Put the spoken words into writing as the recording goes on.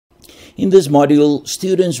In this module,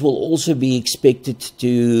 students will also be expected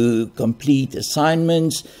to complete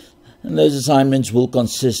assignments, and those assignments will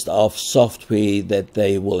consist of software that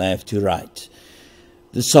they will have to write.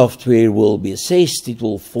 The software will be assessed, it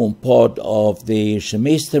will form part of their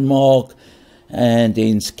semester mark, and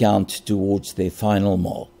then count towards their final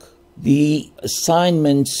mark. The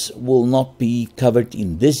assignments will not be covered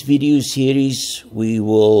in this video series. We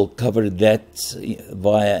will cover that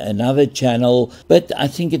via another channel, but I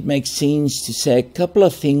think it makes sense to say a couple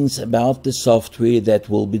of things about the software that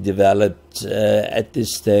will be developed at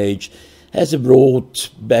this stage as a broad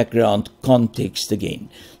background context again.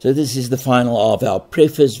 So this is the final of our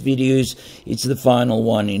preface videos. It's the final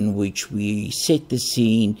one in which we set the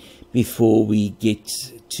scene before we get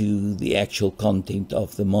to the actual content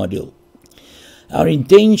of the module. Our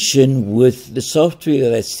intention with the software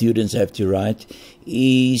that students have to write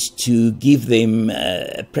is to give them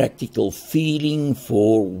a practical feeling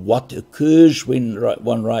for what occurs when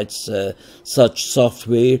one writes such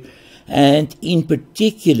software, and in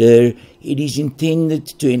particular it is intended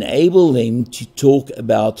to enable them to talk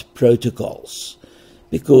about protocols,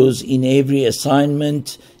 because in every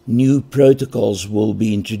assignment new protocols will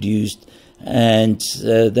be introduced, and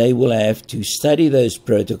they will have to study those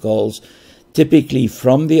protocols, typically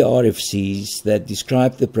from the RFCs that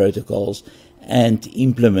describe the protocols, and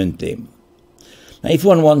implement them. Now, if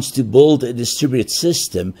one wants to build a distributed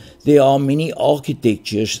system, there are many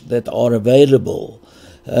architectures that are available.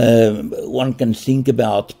 One can think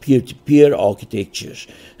about peer-to-peer architectures,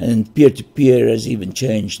 and peer-to-peer has even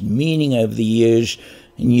changed meaning over the years.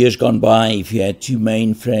 In years gone by, if you had two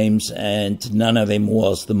mainframes and none of them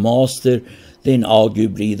was the master, then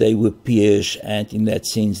arguably they were peers, and in that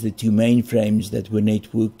sense the two mainframes that were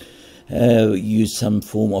networked used some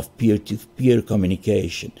form of peer-to-peer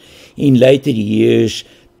communication. In later years,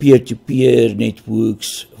 peer-to-peer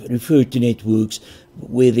networks referred to networks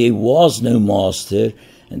where there was no master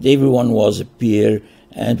and everyone was a peer,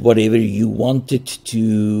 and whatever you wanted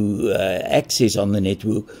to access on the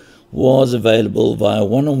network was available via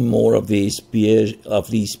one or more of these peers,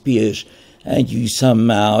 and you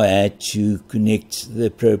somehow had to connect the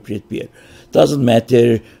appropriate peer. Doesn't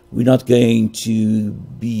matter, we're not going to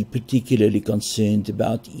be particularly concerned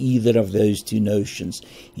about either of those two notions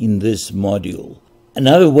in this module.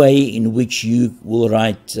 Another way in which you will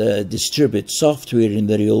write distributed software in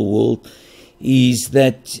the real world is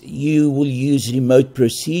that you will use remote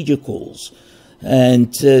procedure calls,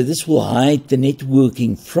 and this will hide the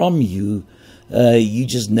networking from you. You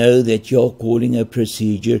just know that you're calling a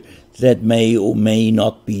procedure that may or may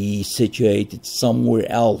not be situated somewhere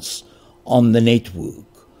else on the network.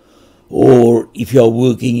 Or if you're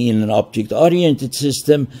working in an object-oriented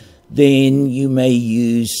system, then you may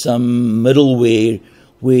use some middleware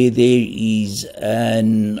where there is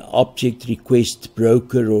an object request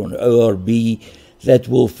broker or an ORB that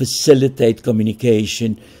will facilitate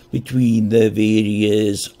communication between the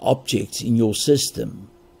various objects in your system.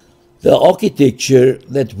 The architecture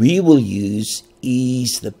that we will use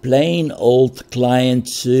is the plain old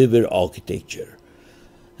client-server architecture.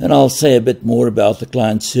 And I'll say a bit more about the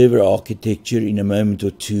client-server architecture in a moment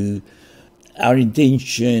or two. Our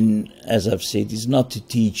intention, as I've said, is not to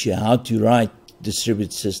teach you how to write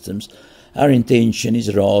distributed systems. Our intention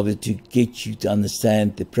is rather to get you to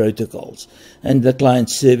understand the protocols. And the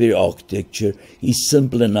client-server architecture is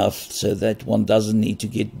simple enough so that one doesn't need to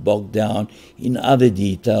get bogged down in other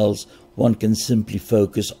details. One can simply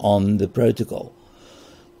focus on the protocol.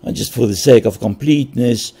 And just for the sake of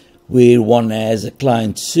completeness, where one has a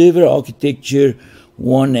client-server architecture,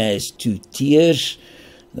 one has two tiers,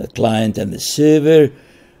 the client and the server.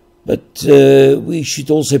 But we should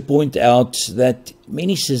also point out that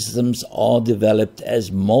many systems are developed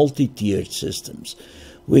as multi-tiered systems,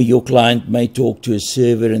 where your client may talk to a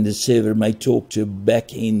server and the server may talk to a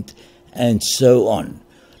back-end, and so on.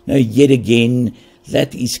 Now, yet again,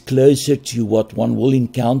 that is closer to what one will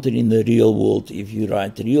encounter in the real world if you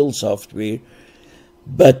write real software,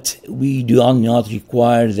 but we do not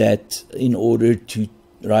require that in order to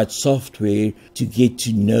write software to get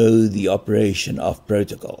to know the operation of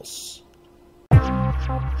protocols.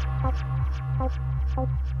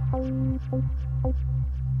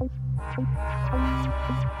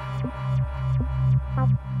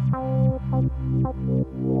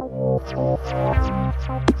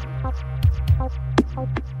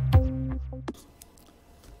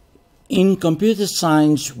 In computer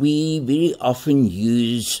science, we very often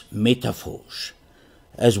use metaphors.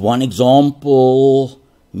 As one example,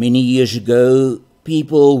 many years ago,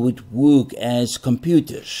 people would work as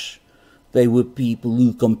computers. They were people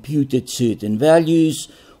who computed certain values.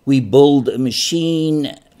 We build a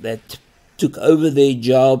machine that took over their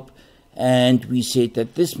job, and we said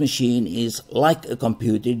that this machine is like a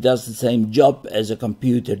computer. It does the same job as a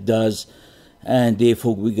computer does, and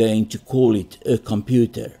therefore we're going to call it a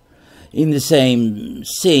computer. In the same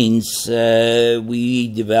sense, we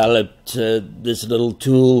developed this little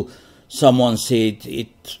tool. Someone said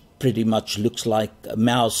it pretty much looks like a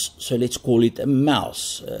mouse, so let's call it a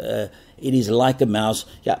mouse. It is like a mouse.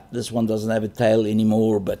 Yeah, this one doesn't have a tail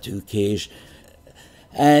anymore, but who cares?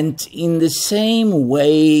 And in the same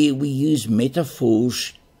way, we use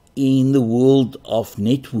metaphors in the world of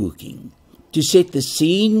networking. To set the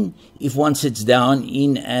scene, if one sits down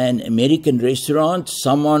in an American restaurant,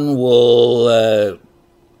 someone will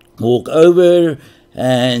walk over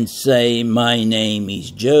and say, my name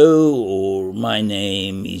is Joe, or my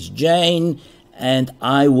name is Jane, and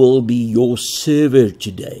I will be your server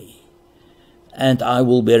today. And I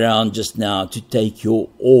will be around just now to take your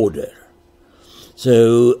order.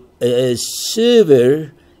 So a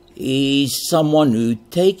server is someone who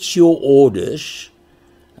takes your orders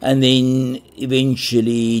and then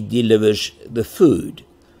eventually delivers the food.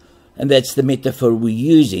 And that's the metaphor we're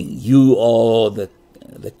using. You are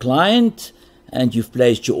the client, and you've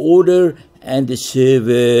placed your order, and the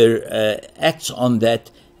server acts on that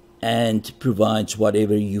and provides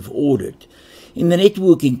whatever you've ordered. In the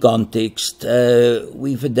networking context,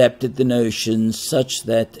 we've adapted the notion such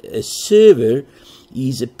that a server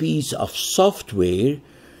is a piece of software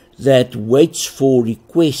that waits for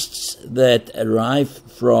requests that arrive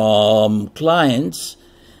from clients,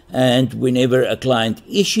 and whenever a client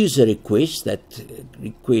issues a request, that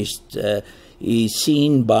request is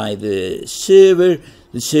seen by the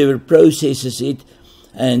server processes it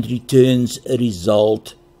and returns a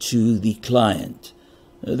result to the client.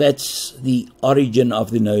 That's the origin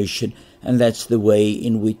of the notion, and that's the way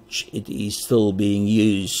in which it is still being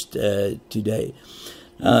used today.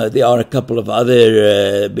 There are a couple of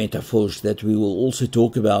other metaphors that we will also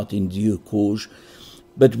talk about in due course,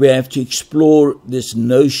 but we have to explore this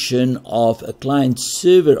notion of a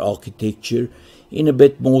client-server architecture in a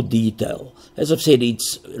bit more detail. As I've said,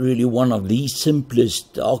 it's really one of the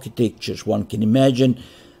simplest architectures one can imagine,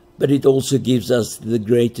 but it also gives us the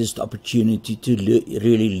greatest opportunity to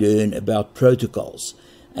really learn about protocols,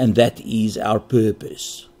 and that is our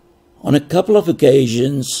purpose. On a couple of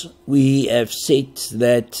occasions, we have said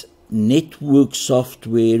that network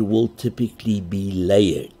software will typically be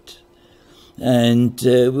layered. And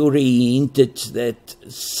we already hinted that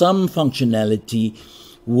some functionality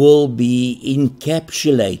will be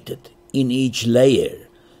encapsulated in each layer.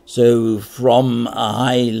 So from a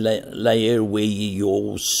high layer where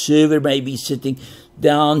your server may be sitting,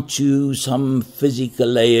 down to some physical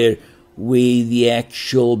layer where the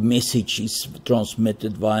actual message is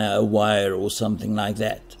transmitted via a wire or something like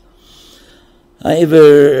that.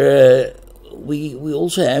 However, we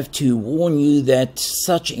also have to warn you that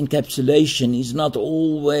such encapsulation is not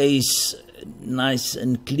always nice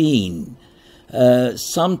and clean.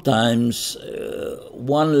 Sometimes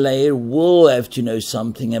one layer will have to know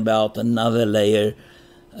something about another layer.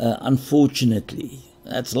 Unfortunately,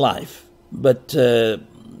 that's life. But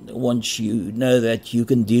once you know that, you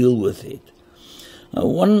can deal with it.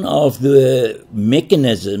 One of the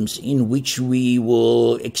mechanisms in which we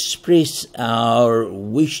will express our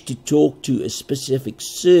wish to talk to a specific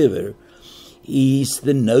server is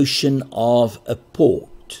the notion of a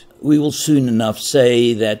port. We will soon enough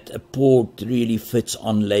say that a port really fits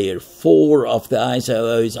on layer 4 of the ISO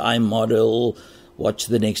OSI model. Watch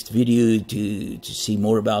the next video to see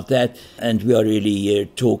more about that. And we are really here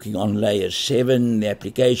talking on layer 7, the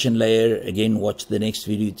application layer. Again, watch the next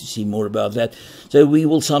video to see more about that. So we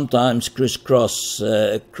will sometimes crisscross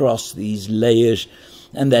across these layers,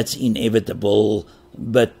 and that's inevitable.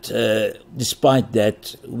 But despite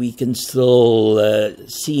that, we can still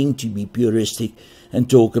seem to be puristic and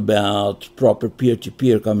talk about proper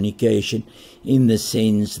peer-to-peer communication, in the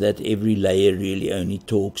sense that every layer really only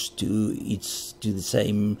talks to the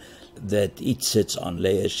same, that it sits on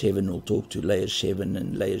layer 7 will talk to layer 7,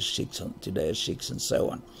 and layer 6 to layer 6, and so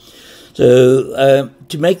on. So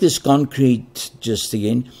to make this concrete, just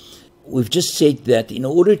again, we've just said that in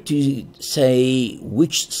order to say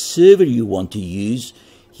which server you want to use,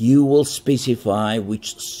 you will specify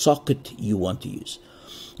which socket you want to use.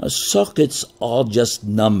 Now, sockets are just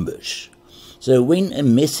numbers. So when a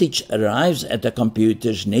message arrives at a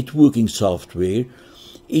computer's networking software,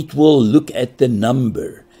 it will look at the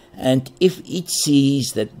number. And if it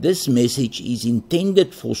sees that this message is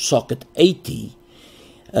intended for socket 80,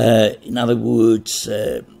 in other words,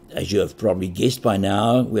 as you have probably guessed by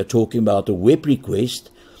now, we're talking about a web request,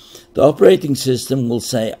 The operating system will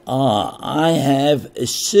say, I have a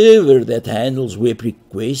server that handles web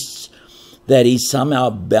requests that is somehow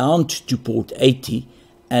bound to port 80,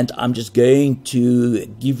 and I'm just going to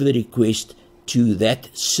give the request to that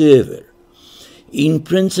server. In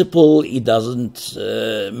principle, it doesn't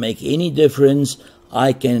make any difference.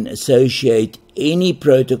 I can associate any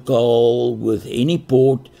protocol with any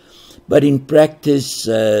port, but in practice,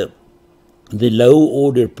 the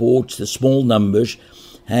low-order ports, the small numbers,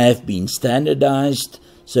 have been standardized,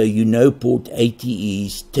 so you know port 80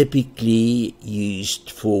 is typically used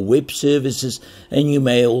for web services, and you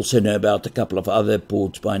may also know about a couple of other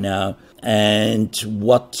ports by now. And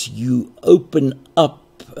what you open up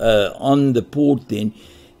on the port then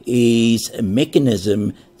is a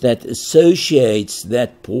mechanism that associates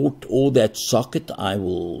that port or that socket, I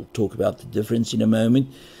will talk about the difference in a moment,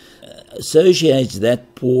 associates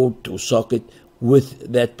that port or socket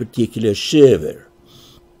with that particular server.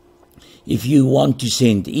 If you want to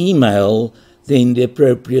send email, then the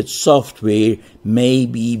appropriate software may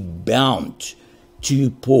be bound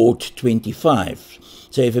to port 25.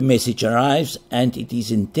 So if a message arrives and it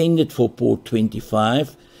is intended for port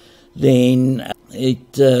 25, then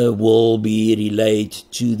it will be relayed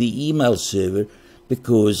to the email server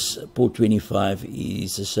because port 25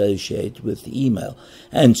 is associated with email,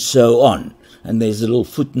 and so on. And there's a little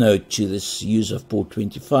footnote to this use of port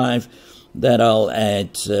 25 that I'll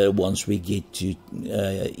add once we get to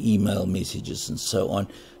email messages and so on.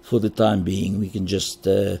 For the time being, we can just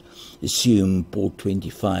assume port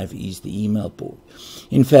 25 is the email port.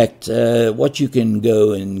 In fact, what you can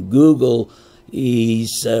go and Google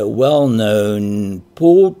is well-known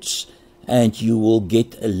ports, and you will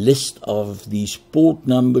get a list of these port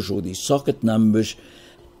numbers or these socket numbers.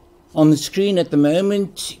 On the screen at the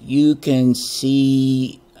moment, you can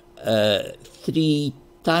see 3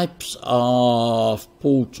 types of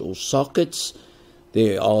ports or sockets.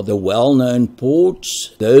 There are the well-known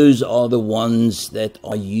ports. Those are the ones that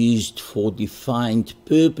are used for defined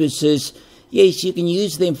purposes. Yes, you can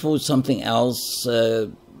use them for something else.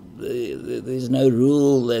 There's no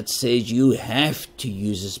rule that says you have to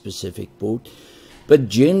use a specific port. But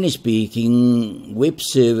generally speaking, web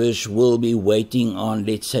servers will be waiting on,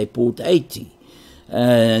 let's say, port 80.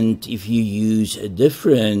 And if you use a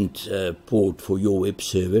different port for your web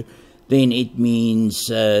server, then it means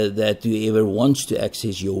that whoever wants to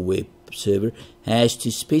access your web server has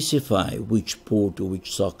to specify which port or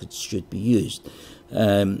which sockets should be used.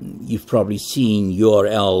 You've probably seen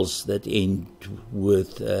URLs that end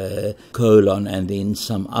with colon and then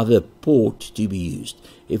some other port to be used.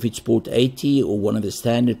 If it's port 80 or one of the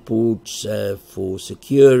standard ports for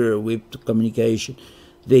secure web communication,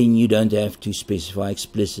 then you don't have to specify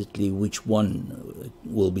explicitly which one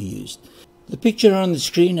will be used. The picture on the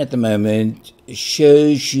screen at the moment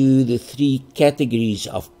shows you the 3 categories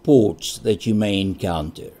of ports that you may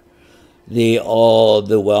encounter. There are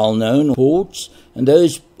the well-known ports, and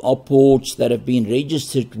those are ports that have been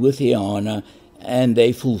registered with IANA and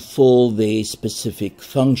they fulfill their specific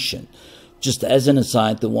function. Just as an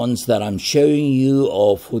aside, the ones that I'm showing you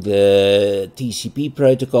are for the TCP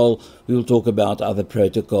protocol. We will talk about other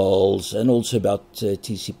protocols and also about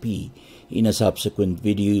TCP in a subsequent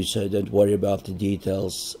video, so don't worry about the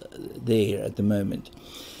details there at the moment.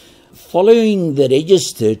 Following the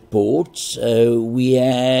registered ports, we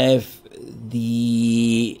have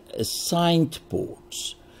the assigned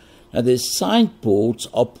ports. Now, the assigned ports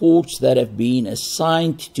are ports that have been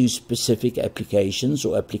assigned to specific applications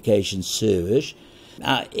or application servers.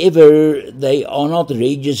 However, they are not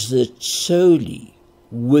registered solely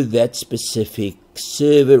with that specific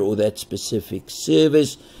server or that specific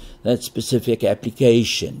service, that specific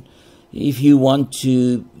application. If you want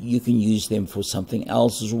to, you can use them for something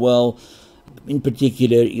else as well. In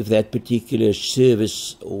particular, if that particular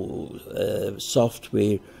service or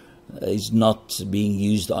software is not being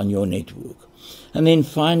used on your network. And then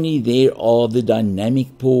finally, there are the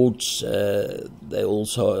dynamic ports. They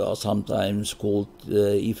also are sometimes called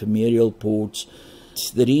ephemeral ports.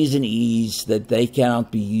 The reason is that they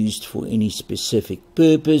cannot be used for any specific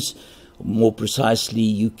purpose. More precisely,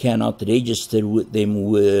 you cannot register with them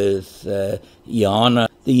with IANA,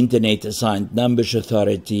 the Internet Assigned Numbers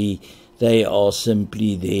Authority. They are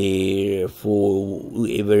simply there for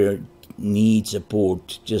whoever needs a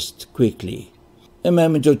port just quickly. A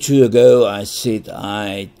moment or two ago, I said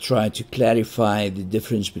I tried to clarify the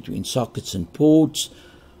difference between sockets and ports.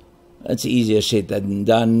 It's easier said than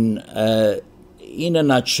done. In a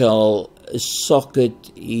nutshell, a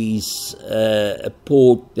socket is a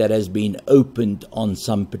port that has been opened on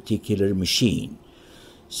some particular machine.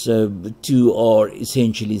 So the two are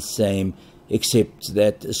essentially the same. except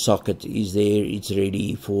that a socket is there, it's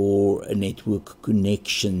ready for a network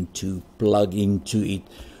connection to plug into it,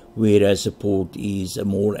 whereas a port is a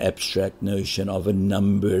more abstract notion of a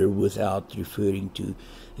number without referring to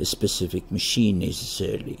a specific machine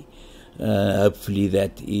necessarily. Hopefully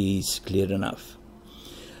that is clear enough.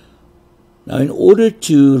 Now, in order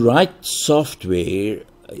to write software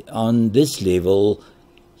on this level,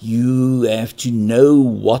 you have to know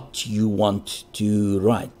what you want to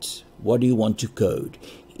write. What do you want to code?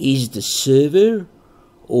 Is it a server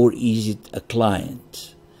or is it a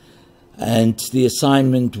client? And the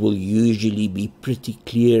assignment will usually be pretty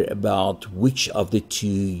clear about which of the two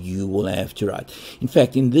you will have to write. In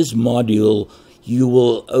fact, in this module, you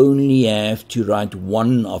will only have to write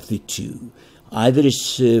one of the two, either a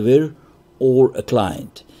server or a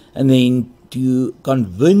client. And then to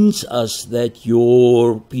convince us that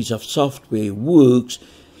your piece of software works,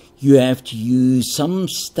 you have to use some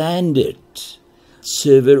standard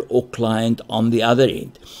server or client on the other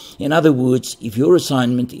end. In other words, if your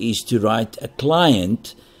assignment is to write a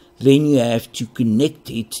client, then you have to connect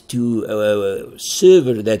it to a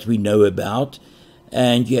server that we know about,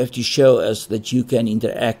 and you have to show us that you can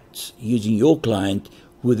interact using your client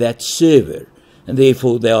with that server, and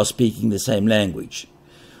therefore they are speaking the same language.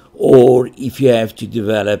 Or if you have to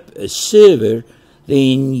develop a server,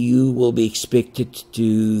 then you will be expected to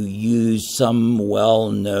use some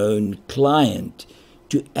well-known client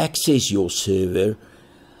to access your server.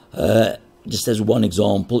 Just as one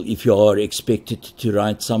example, if you are expected to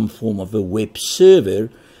write some form of a web server,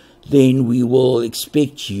 then we will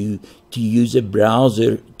expect you to use a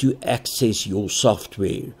browser to access your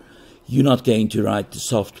software. You're not going to write the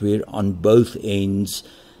software on both ends,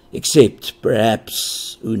 except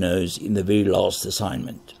perhaps, who knows, in the very last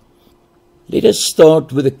assignment. Let us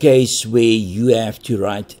start with a case where you have to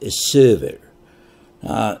write a server.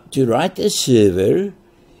 To write a server,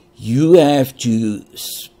 you have to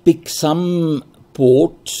pick some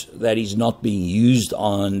port that is not being used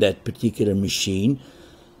on that particular machine,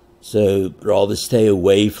 so rather stay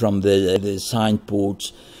away from the assigned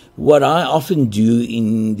ports. What I often do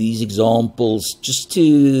in these examples, just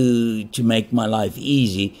to make my life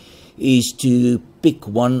easy, is to pick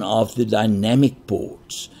one of the dynamic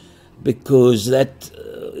ports, because that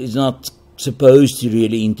is not supposed to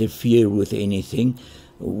really interfere with anything.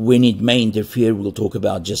 When it may interfere, we'll talk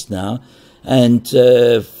about just now. And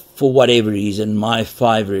for whatever reason, my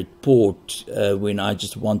favorite port, when I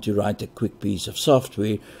just want to write a quick piece of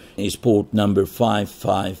software, is port number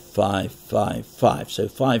 55555. So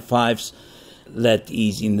 5 5s, that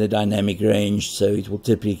is in the dynamic range, so it will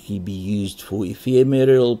typically be used for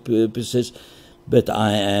ephemeral purposes, but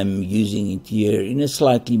I am using it here in a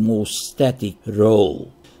slightly more static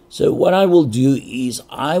role. So what I will do is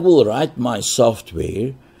I will write my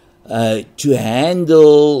software to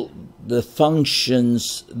handle the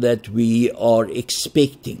functions that we are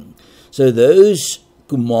expecting. So those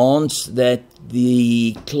commands that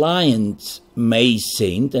the client may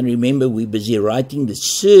send, and remember we're busy writing the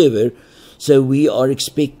server, so we are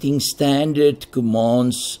expecting standard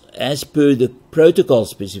commands as per the protocol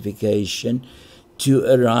specification to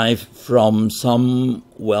arrive from some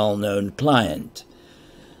well-known client.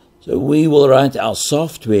 So we will write our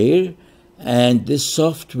software, and this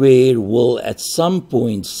software will at some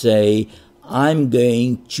point say, I'm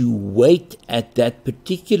going to wait at that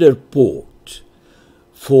particular port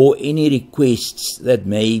for any requests that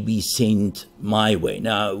may be sent my way.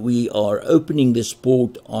 Now, we are opening this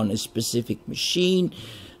port on a specific machine,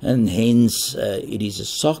 and hence it is a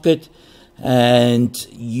socket, and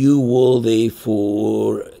you will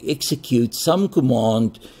therefore execute some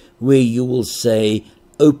command where you will say,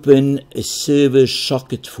 open a server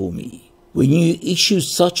socket for me. When you issue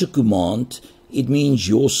such a command, it means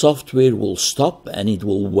your software will stop and it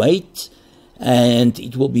will wait, and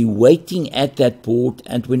it will be waiting at that port,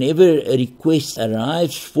 and whenever a request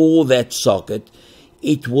arrives for that socket,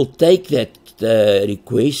 it will take that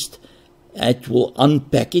request, it will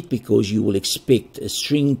unpack it, because you will expect a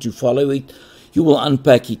string to follow it. You will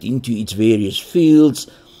unpack it into its various fields,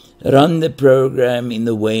 run the program in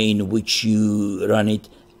the way in which you run it,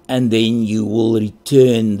 and then you will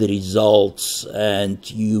return the results and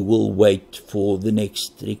you will wait for the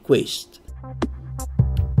next request.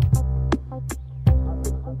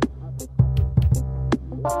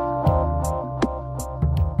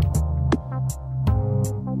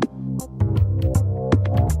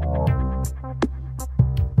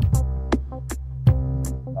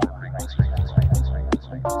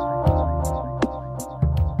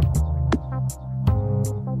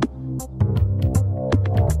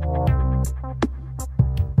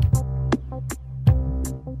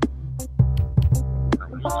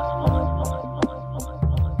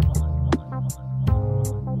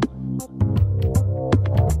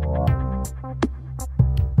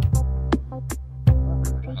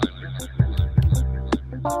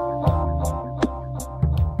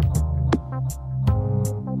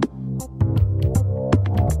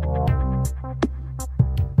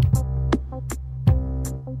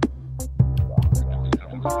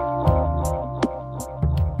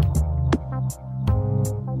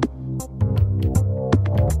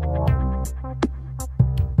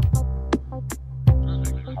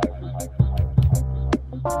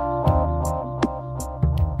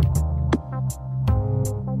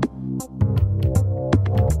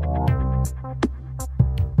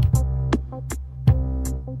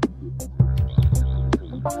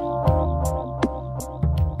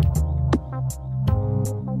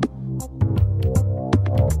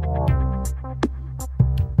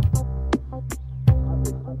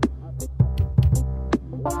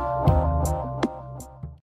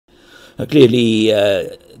 clearly,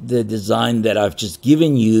 the design that I've just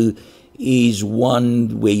given you is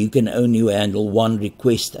one where you can only handle one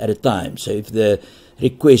request at a time. So if the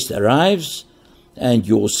request arrives and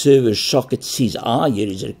your server socket sees, here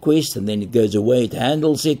is a request, and then it goes away, it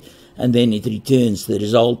handles it, and then it returns the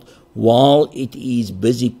result. While it is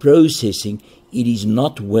busy processing, it is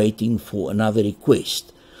not waiting for another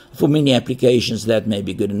request. For many applications, that may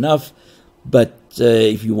be good enough, but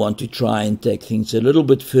if you want to try and take things a little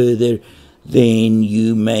bit further, then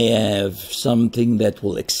you may have something that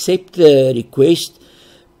will accept the request,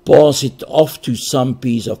 pass it off to some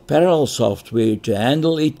piece of parallel software to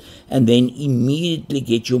handle it, and then immediately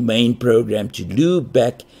get your main program to loop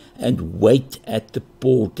back and wait at the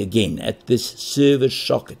port again, at this server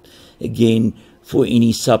socket again, for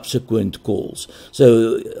any subsequent calls.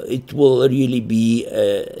 So it will really be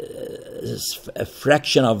a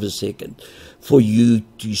fraction of a second for you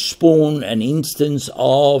to spawn an instance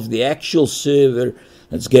of the actual server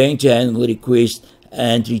that's going to handle the request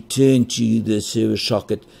and return to the server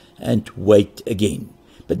socket and wait again.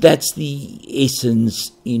 But that's the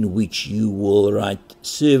essence in which you will write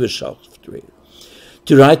server software.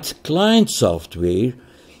 To write client software,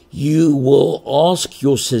 you will ask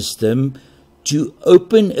your system to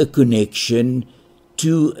open a connection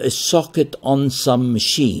to a socket on some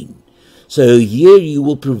machine. So here you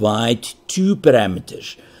will provide two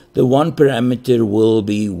parameters. The one parameter will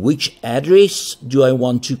be which address do I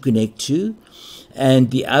want to connect to,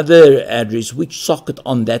 and the other address, which socket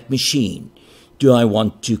on that machine do I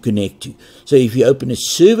want to connect to. So if you open a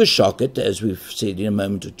server socket, as we've said a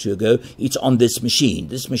moment or two ago, it's on this machine.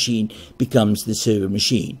 This machine becomes the server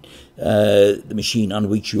machine, the machine on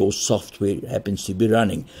which your software happens to be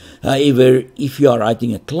running. However, if you are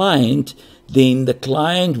writing a client, then the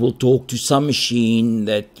client will talk to some machine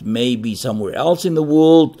that may be somewhere else in the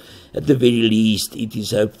world. At the very least, it is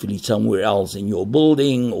hopefully somewhere else in your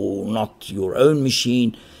building, or not your own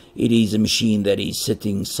machine. It is a machine that is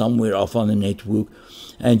sitting somewhere off on the network,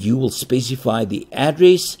 and you will specify the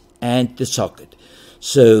address and the socket.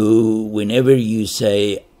 So whenever you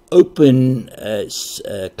say open a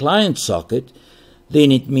client socket,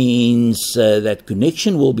 then it means that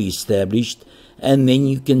connection will be established, and then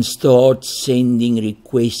you can start sending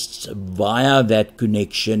requests via that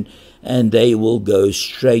connection, and they will go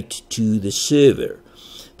straight to the server.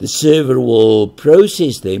 The server will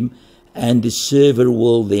process them, and the server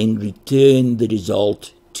will then return the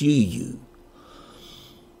result to you.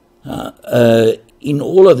 In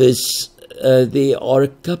all of this, there are a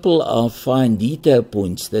couple of fine detail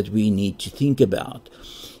points that we need to think about.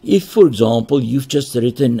 If, for example, you've just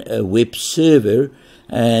written a web server,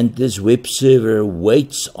 and this web server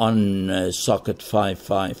waits on socket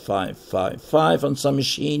 55555 on some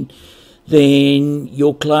machine, then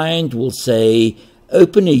your client will say,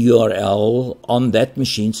 open a URL on that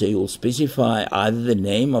machine. So you'll specify either the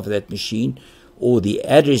name of that machine or the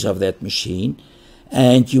address of that machine.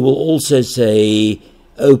 And you will also say,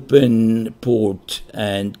 open port,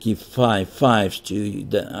 and give 55 to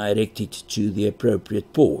direct it to the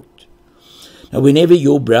appropriate port. Now, whenever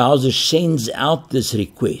your browser sends out this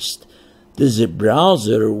request, this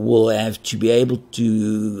browser will have to be able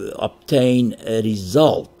to obtain a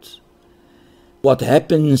result. What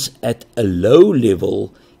happens at a low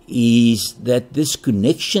level is that this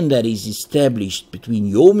connection that is established between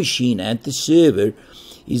your machine and the server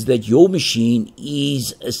is that your machine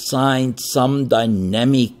is assigned some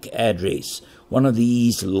dynamic address, one of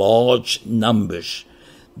these large numbers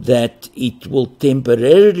that it will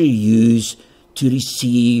temporarily use to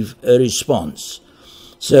receive a response.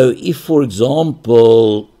 So if, for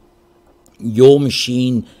example, your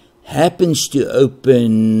machine happens to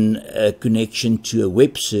open a connection to a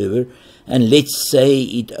web server, and let's say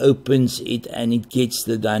it opens it and it gets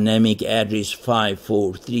the dynamic address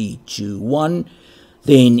 54321,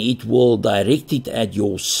 then it will direct it at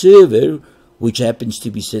your server, which happens to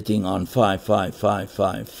be sitting on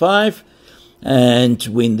 55555, and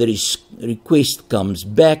when the request comes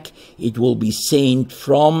back, it will be sent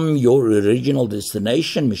from your original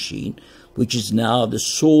destination machine, which is now the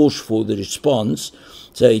source for the response.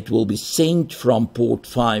 So it will be sent from port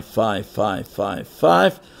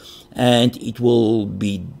 55555, and it will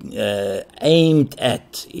be aimed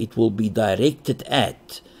at, it will be directed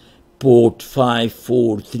at port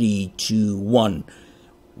 54321,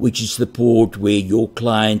 which is the port where your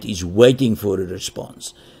client is waiting for a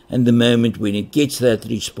response. And the moment when it gets that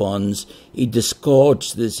response, it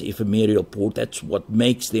discards this ephemeral port. That's what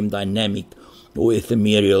makes them dynamic or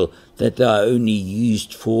ephemeral, that are only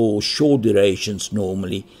used for short durations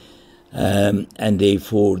normally. and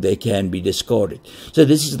therefore they can be discarded. So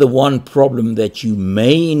this is the one problem that you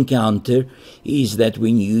may encounter, is that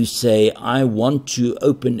when you say, I want to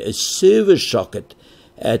open a server socket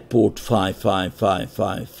at port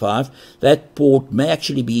 55555, that port may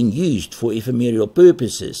actually be used for ephemeral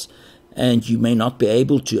purposes, and you may not be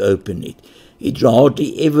able to open it. It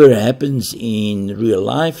hardly ever happens in real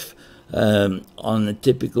life. On a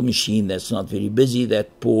typical machine that's not very busy,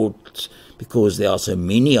 that port, because there are so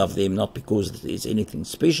many of them, not because there's anything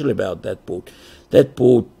special about that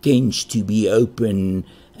port tends to be open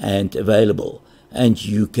and available, and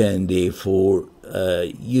you can therefore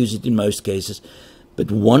use it in most cases.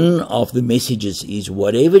 But one of the messages is,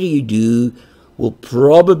 whatever you do will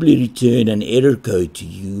probably return an error code to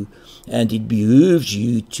you, and it behooves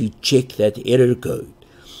you to check that error code.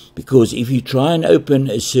 Because if you try and open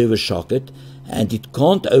a server socket and it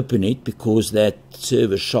can't open it because that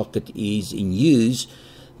server socket is in use,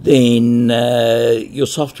 then your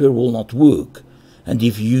software will not work. And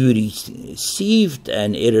if you received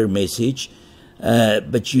an error message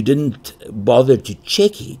but you didn't bother to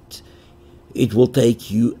check it, it will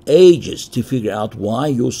take you ages to figure out why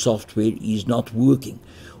your software is not working,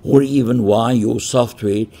 or even why your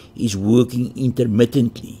software is working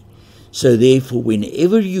intermittently. So therefore,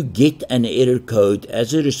 whenever you get an error code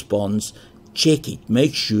as a response, check it.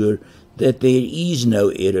 Make sure that there is no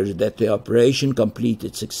error, that the operation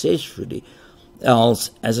completed successfully.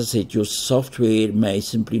 Else, as I said, your software may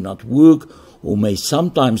simply not work, or may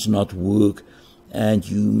sometimes not work, and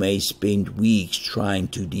you may spend weeks trying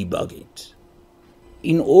to debug it.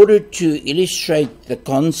 In order to illustrate the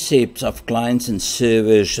concepts of clients and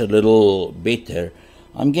servers a little better,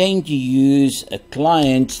 I'm going to use a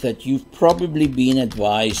client that you've probably been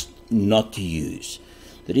advised not to use.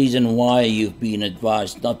 The reason why you've been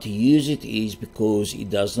advised not to use it is because it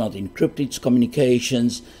does not encrypt its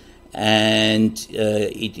communications, and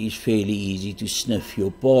it is fairly easy to sniff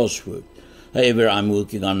your password. However, I'm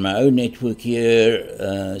working on my own network here,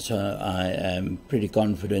 so I am pretty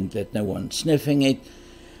confident that no one's sniffing it,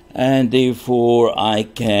 and therefore I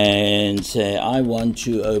can say I want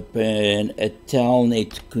to open a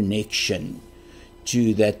Telnet connection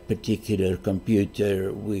to that particular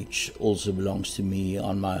computer, which also belongs to me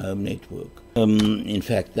on my home network. In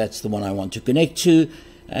fact, that's the one I want to connect to.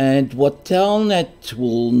 And what Telnet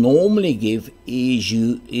will normally give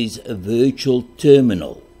is a virtual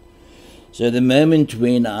terminal. So the moment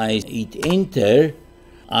when I hit enter,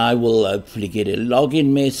 I will hopefully get a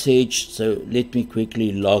login message. So let me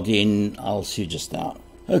quickly log in. I'll see you just now.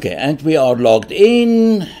 Okay, and we are logged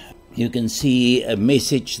in. You can see a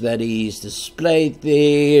message that is displayed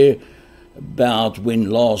there about when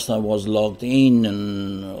last I was logged in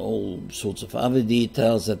and all sorts of other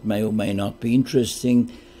details that may or may not be interesting.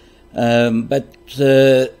 But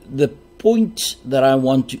the point that I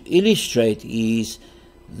want to illustrate is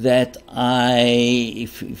that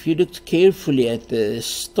if you looked carefully at the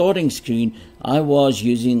starting screen, I was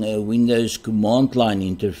using a Windows command line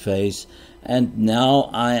interface, and now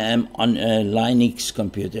I am on a Linux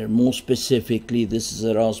computer. More specifically, this is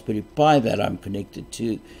a Raspberry Pi that I'm connected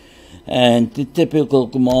to. And the typical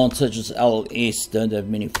commands such as ls don't have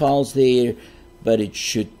many files there, but it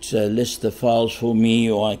should list the files for me,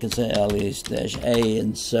 or I can say ls-a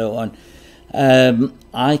and so on.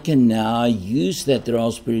 I can now use that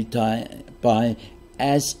Raspberry Pi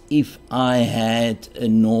as if I had a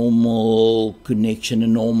normal connection, a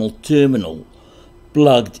normal terminal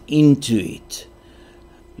plugged into it.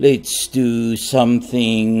 Let's do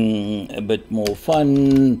something a bit more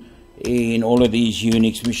fun. In all of these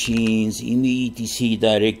Unix machines, in the etc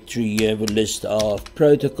directory, you have a list of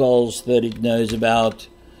protocols that it knows about.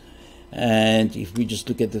 And if we just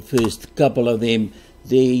look at the first couple of them,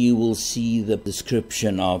 there you will see the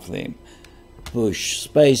description of them. Push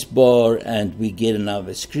spacebar and we get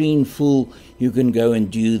another screen full. You can go and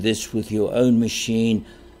do this with your own machine.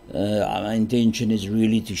 My intention is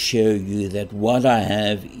really to show you that what I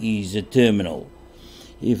have is a terminal.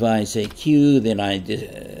 If I say Q, then I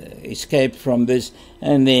escape from this,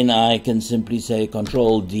 and then I can simply say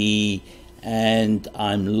Control D, and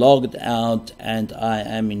I'm logged out, and I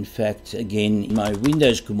am in fact again in my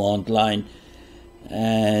Windows command line,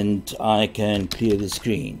 and I can clear the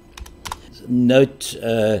screen. Note,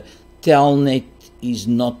 Telnet is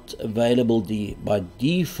not available by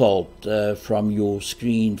default from your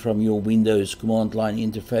screen, from your Windows command line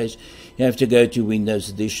interface. You have to go to Windows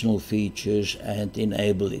Additional Features and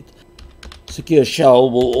enable it. Secure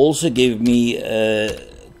Shell will also give me a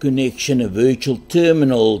connection, a virtual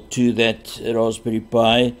terminal to that Raspberry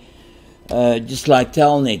Pi, just like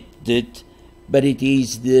Telnet did, but it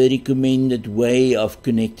is the recommended way of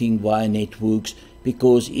connecting via networks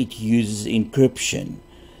because it uses encryption.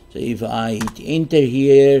 So if I hit enter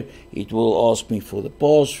here, it will ask me for the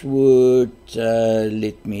password.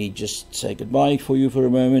 Let me just say goodbye for you for a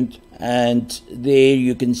moment. And there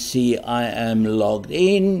you can see I am logged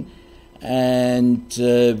in, and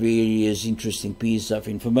various interesting pieces of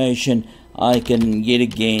information. I can yet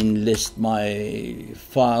again list my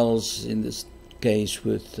files, in this case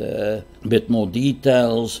with a bit more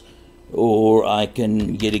details, or I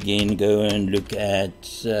can yet again go and look at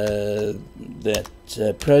that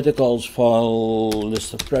protocols file,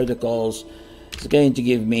 list of protocols. It's going to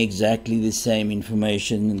give me exactly the same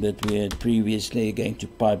information that we had previously. Going to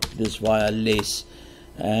pipe this via less,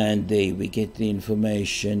 and there we get the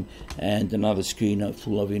information, and another screen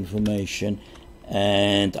full of information,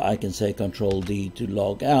 and I can say Control D to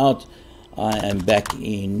log out. I am back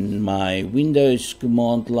in my Windows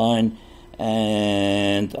command line,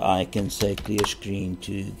 and I can say clear screen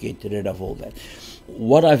to get rid of all that.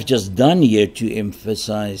 What I've just done here, to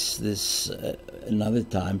emphasize this another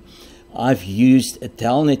time, I've used a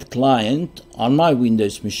Telnet client on my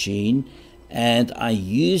Windows machine, and I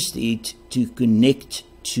used it to connect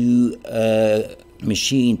to a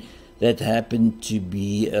machine that happened to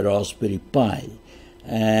be a Raspberry Pi,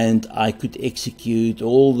 and I could execute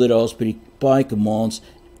all the Raspberry Pi commands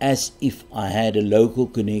as if I had a local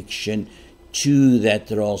connection to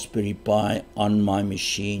that Raspberry Pi on my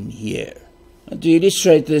machine here. To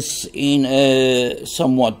illustrate this in a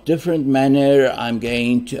somewhat different manner, I'm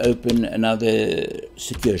going to open another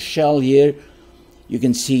secure shell here. You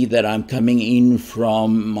can see that I'm coming in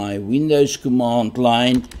from my Windows command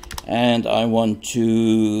line, and I want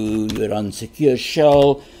to run secure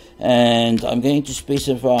shell, and I'm going to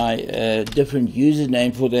specify a different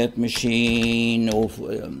username for that machine, or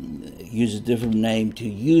use a different name to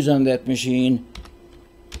use on that machine.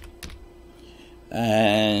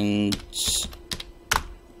 And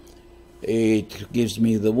it gives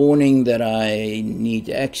me the warning that I need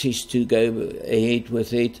access to go ahead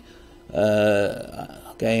with it.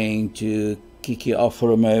 Going to kick you off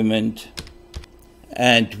for a moment,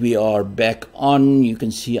 and we are back on. You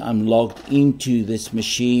can see I'm logged into this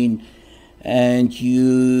machine, and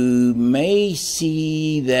you may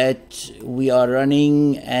see that we are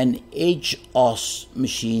running an Edge OS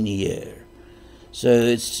machine here. So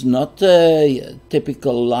it's not a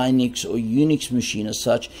typical Linux or Unix machine as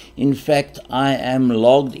such. In fact, I am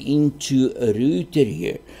logged into a router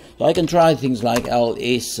here. So I can try things like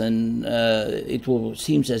ls, and it will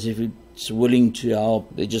seems as if it's willing to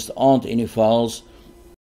help. There just aren't any files.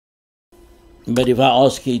 But if I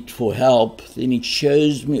ask it for help, then it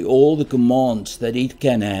shows me all the commands that it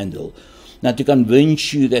can handle. Now, to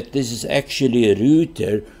convince you that this is actually a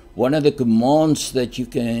router, one of the commands that you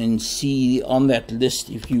can see on that list,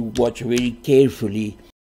 if you watch very carefully,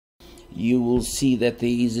 you will see that there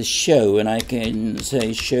is a show, and I can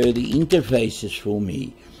say show the interfaces for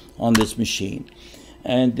me on this machine.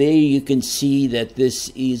 And there you can see that this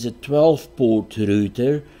is a 12-port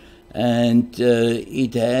router, and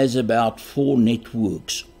it has about 4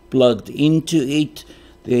 networks plugged into it.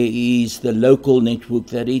 There is the local network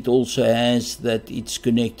that it also has that it's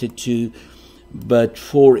connected to, but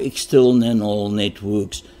 4 external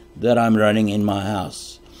networks that I'm running in my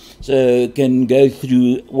house. So it can go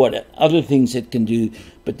through what other things it can do,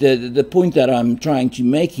 but the point that I'm trying to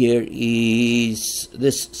make here is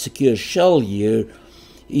this secure shell here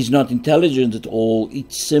is not intelligent at all.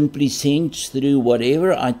 It simply sends through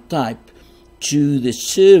whatever I type to the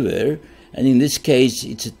server, and in this case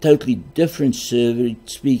it's a totally different server. It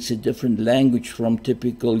speaks a different language from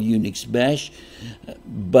typical Unix bash,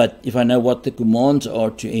 but if I know what the commands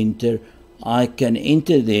are to enter, I can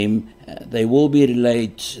enter them. They will be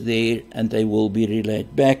relayed there, and they will be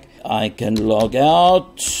relayed back. I can log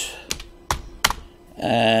out,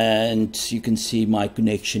 and you can see my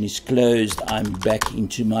connection is closed. I'm back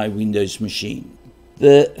into my Windows machine.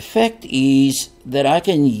 The fact is that I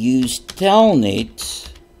can use Telnet,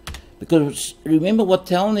 because remember what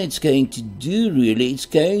Telnet's going to do really, it's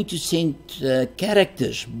going to send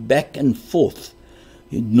characters back and forth,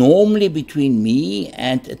 normally between me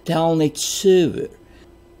and a Telnet server.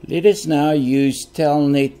 Let us now use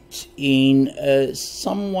Telnet in a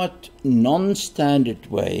somewhat non-standard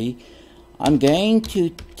way. I'm going to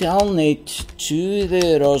Telnet to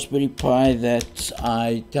the Raspberry Pi that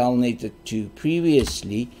I telneted to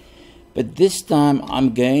previously, but this time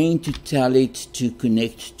I'm going to tell it to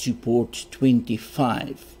connect to port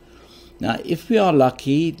 25. Now, if we are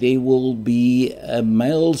lucky, there will be a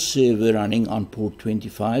mail server running on port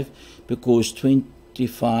 25, because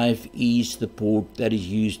 45 is the port that is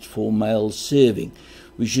used for mail serving.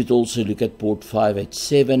 We should also look at port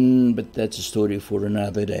 587, but that's a story for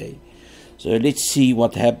another day. So let's see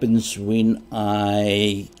what happens when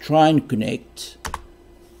I try and connect.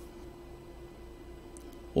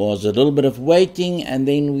 Was a little bit of waiting, and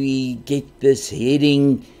then we get this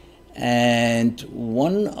heading. And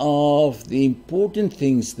one of the important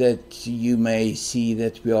things that you may see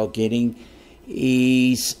that we are getting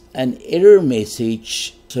is an error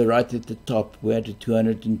message. So right at the top, we're at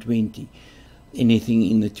 220. Anything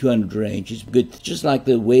in the 200 range is good. Just like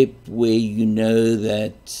the web, where you know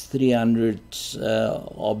that 300s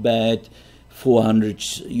are bad,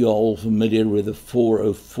 400s, you're all familiar with the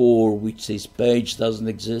 404, which says page doesn't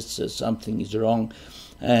exist, so something is wrong.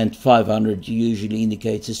 And 500 usually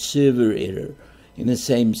indicates a server error. In the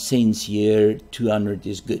same sense here, 200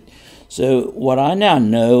 is good. So what I now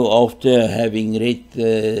know after having read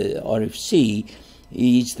the RFC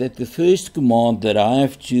is that the first command that I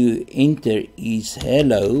have to enter is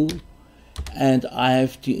hello, and I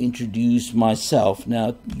have to introduce myself.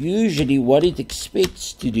 Now, usually what it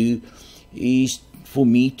expects to do is for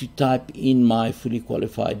me to type in my fully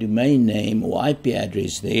qualified domain name or IP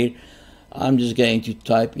address there. I'm just going to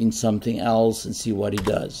type in something else and see what it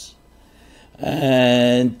does.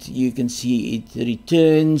 And you can see it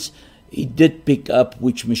returns. It did pick up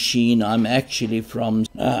which machine I'm actually from.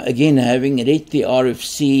 Again, having read the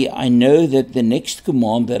RFC, I know that the next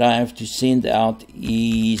command that I have to send out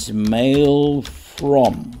is mail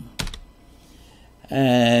from.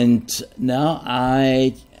 And now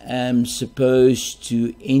I am supposed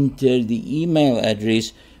to enter the email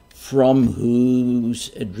address from whose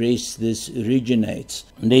address this originates.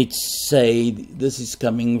 Let's say this is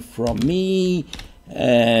coming from me.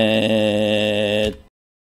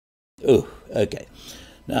 Oh, okay.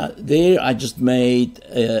 Now, there I just made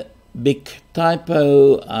a big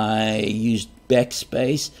typo. I used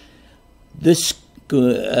backspace. This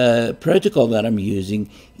protocol that I'm using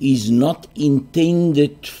is not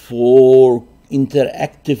intended for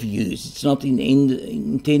interactive use. It's not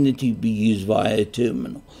intended to be used via a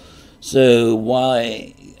terminal. So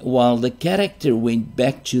while the character went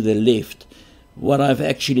back to the left, what I've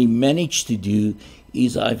actually managed to do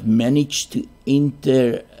is I've managed to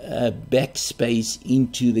enter backspace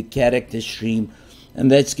into the character stream, and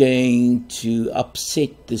that's going to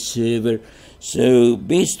upset the server. So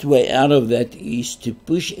best way out of that is to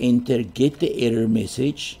push enter, get the error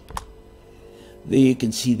message. There you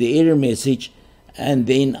can see the error message, and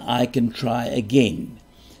then I can try again.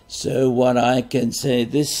 So what I can say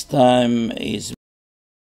this time is,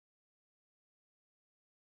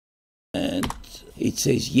 and it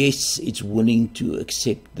says yes, it's willing to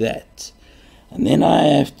accept that. And then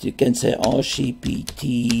I can say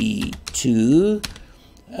RCPT2.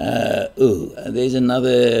 There's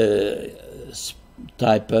another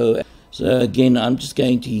typo. So again, I'm just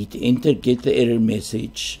going to hit enter, get the error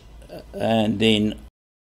message, and then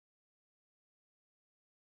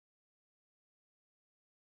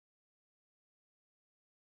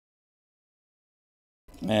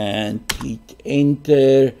hit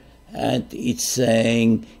enter, and it's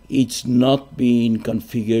saying it's not being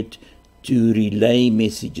configured to relay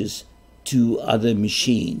messages to other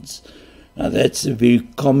machines. Now that's a very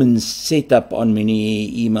common setup on many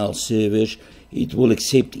email servers. It will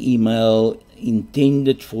accept email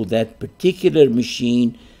intended for that particular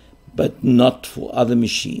machine, but not for other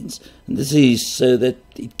machines. And this is so that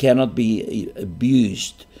it cannot be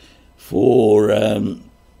abused for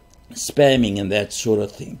spamming and that sort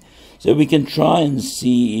of thing. So we can try and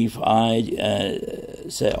see if I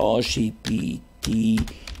say RCPT2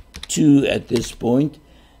 at this point,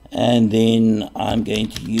 and then I'm going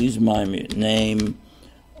to use my name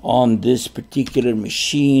on this particular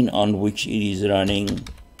machine on which it is running.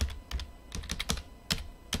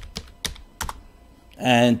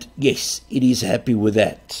 And yes, it is happy with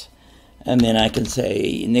that. And then I can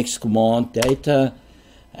say next command, data,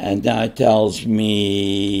 and now it tells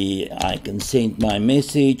me I can send my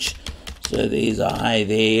message. So there's a hi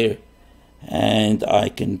there, and I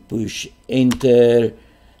can push enter,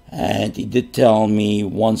 and it did tell me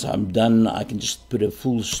once I'm done I can just put a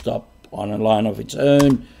full stop on a line of its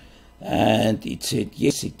own, and it said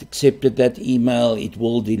yes, it accepted that email, it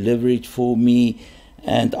will deliver it for me,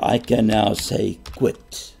 and I can now say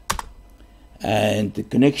quit, and the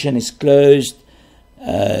connection is closed.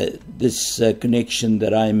 This connection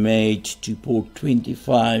that I made to port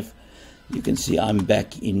 25, you can see I'm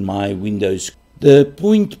back in my Windows. The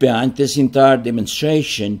point behind this entire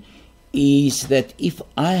demonstration is that if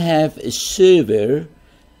I have a server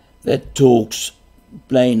that talks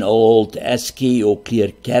plain old ASCII or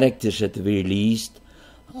clear characters at the very least,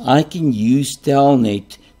 I can use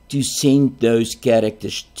Telnet to send those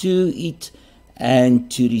characters to it and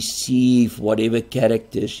to receive whatever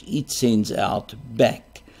characters it sends out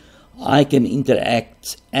back. I can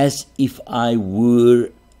interact as if I were,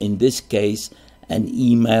 in this case, an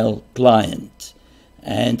email client.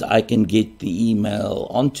 And I can get the email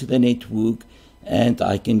onto the network and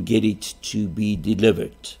I can get it to be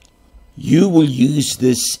delivered. You will use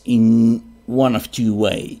this in one of two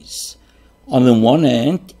ways. On the one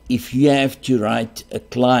hand, if you have to write a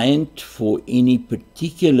client for any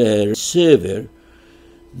particular server,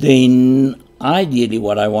 then ideally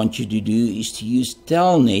what I want you to do is to use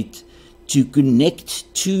Telnet to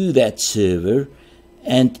connect to that server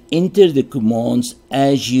and enter the commands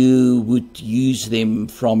as you would use them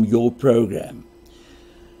from your program.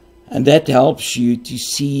 And that helps you to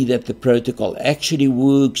see that the protocol actually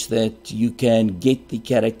works, that you can get the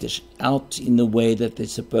characters out in the way that they're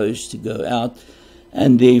supposed to go out,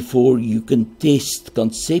 and therefore you can test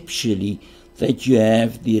conceptually that you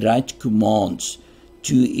have the right commands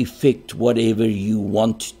to effect whatever you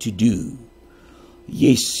want to do.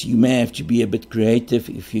 Yes, you may have to be a bit creative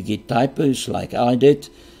if you get typos like I did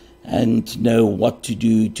and know what to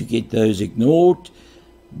do to get those ignored.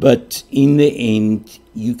 But in the end,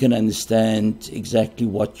 you can understand exactly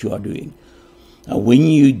what you are doing. Now, when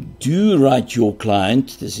you do write your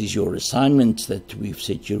client, this is your assignment that we've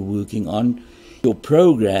said you're working on, your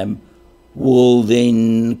program will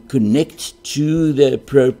then connect to the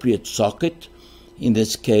appropriate socket. In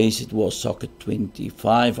this case, it was socket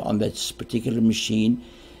 25 on that particular machine,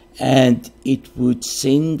 and it would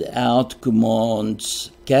send out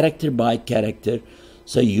commands character by character.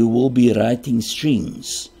 So you will be writing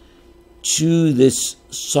strings to this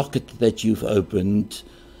socket that you've opened,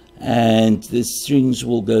 and the strings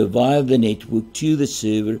will go via the network to the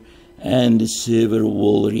server, and the server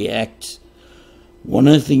will react. One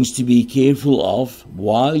of the things to be careful of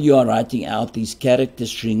while you are writing out these character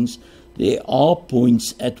strings, there are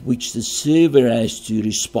points at which the server has to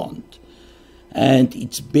respond. And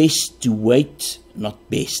it's best to wait, not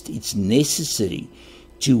best, it's necessary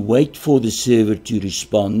to wait for the server to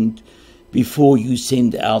respond before you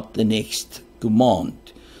send out the next command.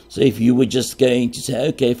 So if you were just going to say,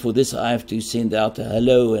 okay, for this I have to send out a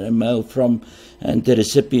hello and a mail from and the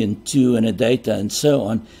recipient to and a data and so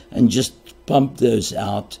on, and just pump those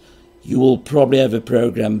out, you will probably have a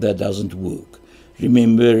program that doesn't work.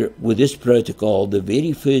 Remember, with this protocol, the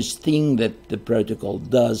very first thing that the protocol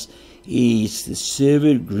does is the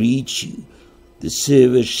server greets you. The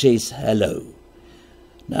server says hello.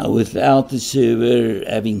 Now, without the server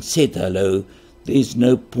having said hello, there's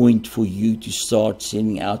no point for you to start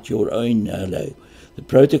sending out your own hello. The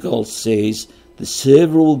protocol says the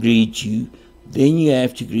server will greet you, then you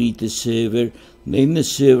have to greet the server, then the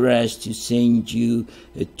server has to send you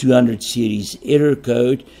a 200 series error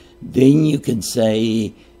code, then you can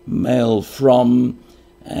say mail from,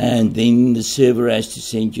 and then the server has to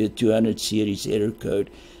send you a 200 series error code,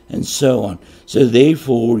 and so on. So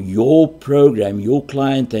therefore, your program, your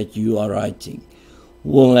client that you are writing,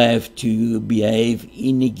 will have to behave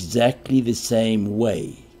in exactly the same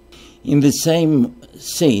way. In the same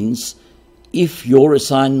sense, if your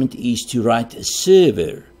assignment is to write a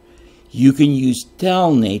server, you can use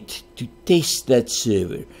Telnet to test that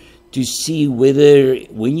server, to see whether,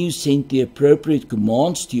 when you send the appropriate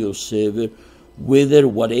commands to your server, whether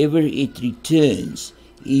whatever it returns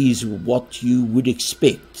is what you would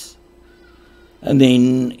expect. And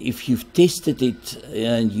then if you've tested it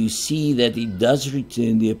and you see that it does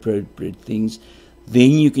return the appropriate things,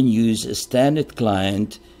 then you can use a standard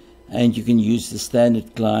client, and you can use the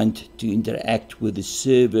standard client to interact with the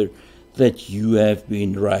server that you have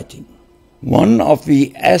been writing. One of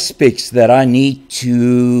the aspects that I need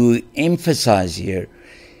to emphasize here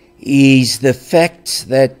is the fact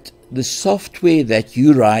that the software that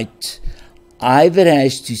you write either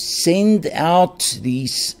has to send out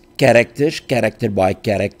these characters, character by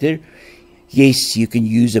character. Yes, you can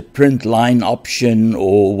use a print line option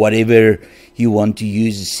or whatever you want to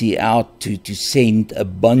use a cout to send a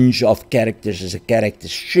bunch of characters as a character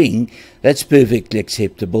string. That's perfectly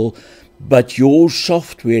acceptable. But your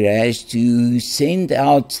software has to send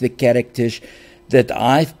out the characters that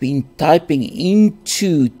I've been typing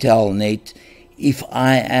into Telnet if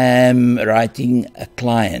I am writing a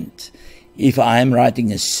client. If I am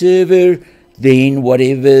writing a server, then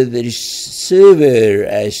whatever the server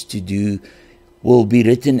has to do will be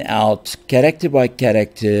written out character by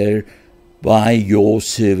character by your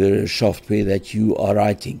server software that you are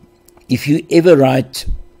writing. If you ever write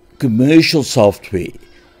commercial software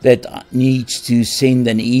that needs to send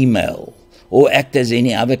an email or act as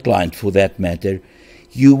any other client for that matter,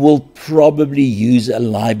 you will probably use a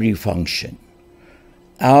library function.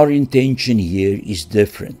 Our intention here is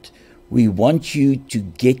different. We want you to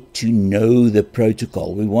get to know the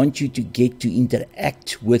protocol. We want you to get to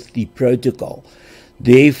interact with the protocol.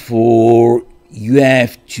 Therefore, you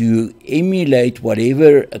have to emulate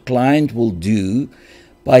whatever a client will do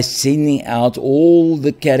by sending out all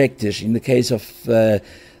the characters. In the case of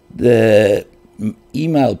the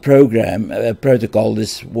email program protocol,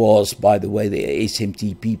 this was, by the way, the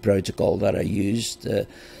SMTP protocol that I used,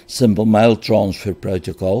 Simple Mail Transfer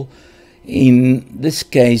Protocol. In this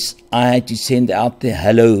case, I had to send out the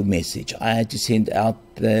hello message. I had to send out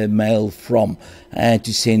the mail from. I had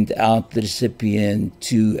to send out the recipient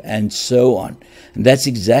to, and so on. And that's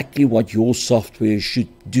exactly what your software should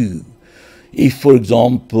do. If, for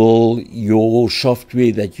example, your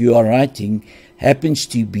software that you are writing happens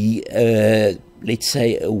to be, let's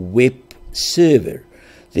say, a web server,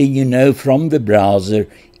 then you know from the browser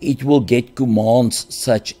it will get commands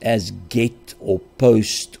such as get or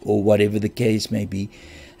post or whatever the case may be.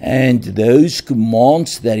 And those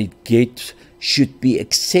commands that it gets should be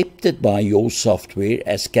accepted by your software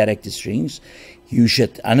as character strings. You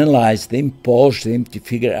should analyze them, parse them to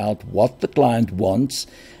figure out what the client wants,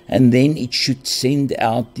 and then it should send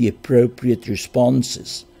out the appropriate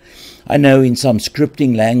responses. I know in some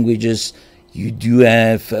scripting languages you do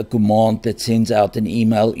have a command that sends out an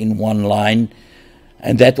email in one line,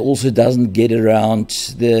 and that also doesn't get around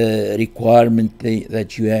the requirement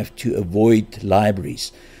that you have to avoid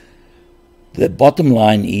libraries. The bottom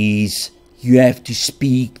line is you have to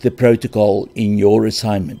speak the protocol in your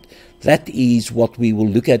assignment. That is what we will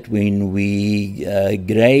look at when we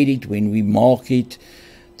grade it, when we mark it.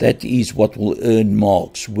 That is what will earn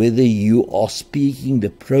marks, whether you are speaking the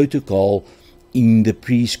protocol in the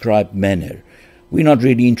prescribed manner. We're not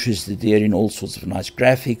really interested there in all sorts of nice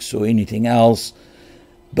graphics or anything else.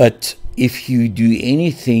 But if you do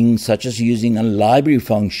anything such as using a library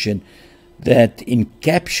function that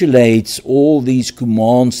encapsulates all these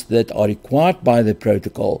commands that are required by the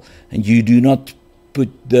protocol, and you do not put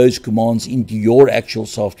those commands into your actual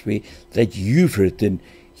software that you've written,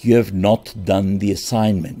 you have not done the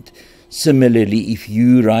assignment. Similarly, if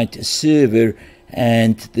you write a server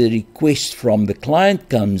and the request from the client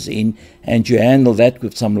comes in and you handle that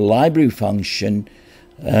with some library function,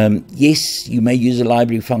 yes, you may use a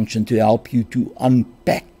library function to help you to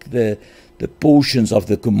unpack the portions of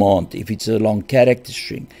the command if it's a long character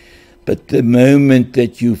string. But the moment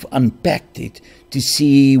that you've unpacked it to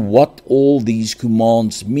see what all these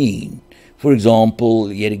commands mean, for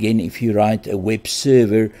example, yet again, if you write a web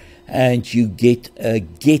server and you get a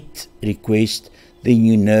GET request, then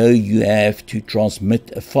you know you have to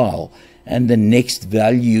transmit a file. And the next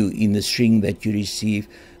value in the string that you receive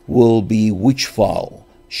will be which file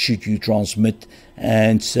should you transmit,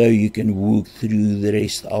 and so you can work through the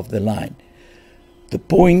rest of the line. The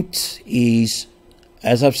point is,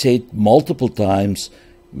 as I've said multiple times,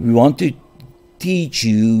 we want to teach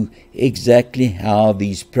you exactly how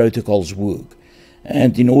these protocols work.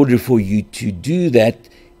 And in order for you to do that,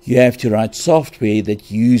 you have to write software that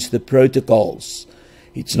use the protocols.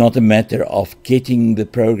 It's not a matter of getting the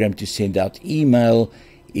program to send out email.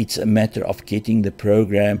 It's a matter of getting the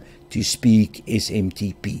program to speak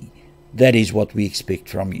SMTP. That is what we expect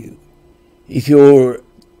from you. If your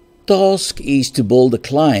task is to build a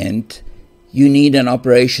client, you need an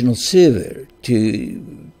operational server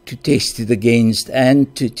to test it against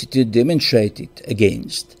and to demonstrate it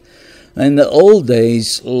against. In the old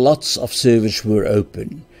days, lots of servers were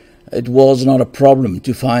open. It was not a problem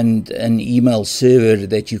to find an email server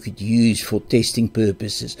that you could use for testing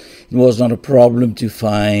purposes. It was not a problem to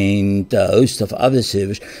find a host of other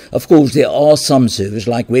servers. Of course, there are some servers,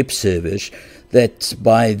 like web servers, that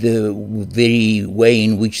by the very way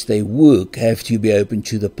in which they work have to be open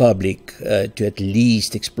to the public to at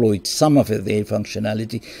least exploit some of their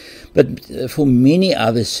functionality. But for many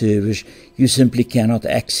other servers, you simply cannot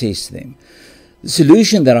access them. The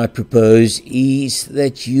solution that I propose is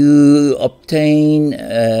that you obtain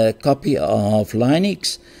a copy of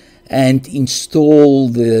Linux and install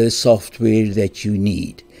the software that you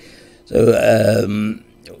need. So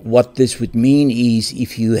what this would mean is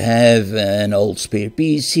if you have an old spare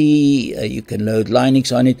PC, you can load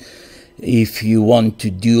Linux on it. If you want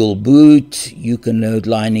to dual boot, you can load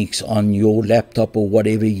Linux on your laptop or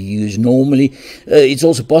whatever you use normally. It's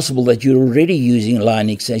also possible that you're already using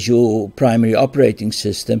Linux as your primary operating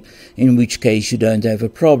system, in which case you don't have a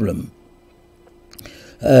problem.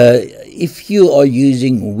 If you are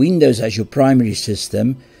using Windows as your primary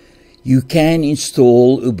system, you can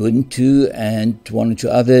install Ubuntu and one or two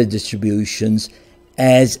other distributions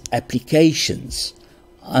as applications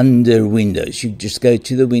under Windows. You just go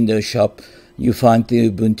to the Windows shop, you find the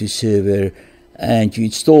Ubuntu server, and you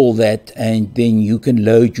install that, and then you can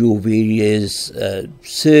load your various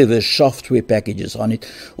server software packages on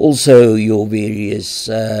it, also your various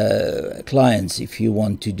clients if you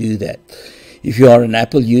want to do that. If you are an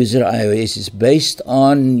Apple user, iOS is based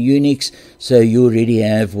on Unix, so you already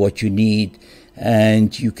have what you need,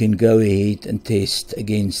 and you can go ahead and test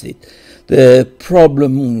against it. The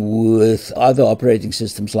problem with other operating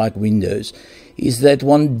systems like Windows is that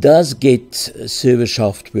one does get server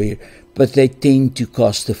software, but they tend to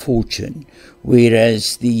cost a fortune,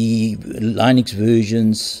 whereas the Linux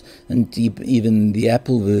versions and even the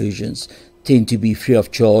Apple versions tend to be free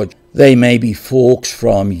of charge. They may be forks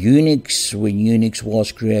from Unix when Unix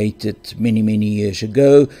was created many, many years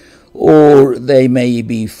ago, or they may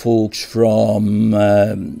be forks from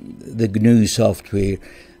the GNU software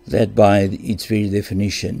that by its very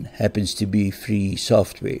definition happens to be free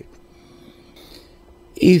software.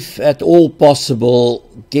 If at all possible,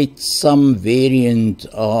 get some variant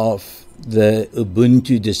of the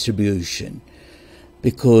Ubuntu distribution,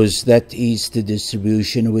 because that is the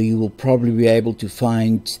distribution where you will probably be able to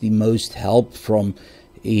find the most help from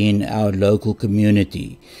in our local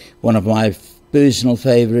community. One of my personal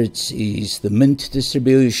favorites is the Mint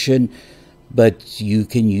distribution, but you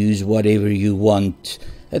can use whatever you want.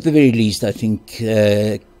 At the very least, I think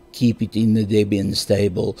keep it in the Debian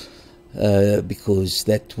stable, because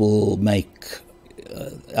that will make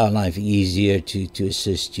our life easier to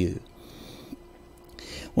assist you.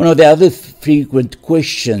 One of the other frequent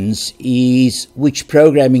questions is, which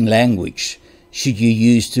programming language should you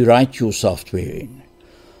use to write your software in?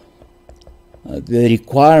 The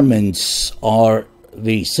requirements are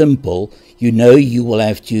very simple. You know you will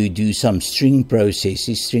have to do some string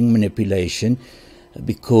processes, string manipulation,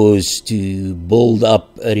 because to build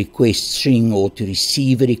up a request string or to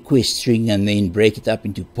receive a request string and then break it up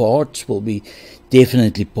into parts will be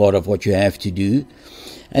definitely part of what you have to do.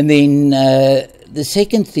 And then the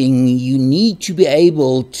second thing, you need to be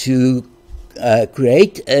able to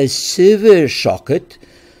create a server socket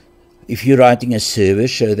if you're writing a server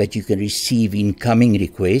so that you can receive incoming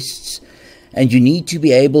requests. And you need to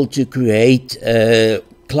be able to create a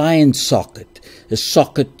client socket, a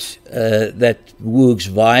socket that works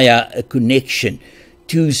via a connection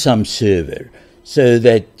to some server, so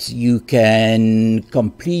that you can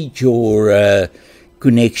complete your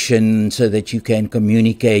connection so that you can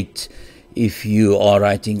communicate if you are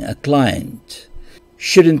writing a client.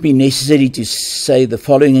 Shouldn't be necessary to say the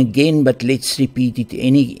following again, but let's repeat it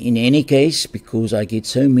in any case, because I get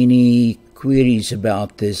so many queries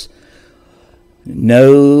about this.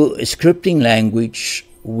 No scripting language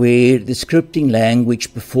where the scripting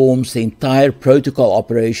language performs the entire protocol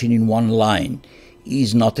operation in one line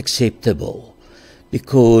is not acceptable,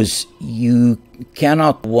 because you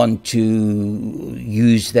cannot want to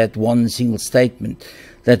use that one single statement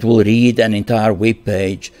that will read an entire web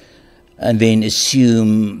page and then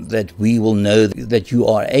assume that we will know that you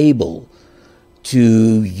are able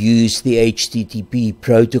to use the HTTP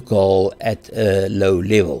protocol at a low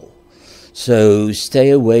level. So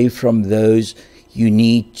stay away from those. You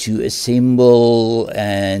need to assemble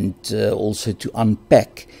and also to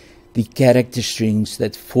unpack the character strings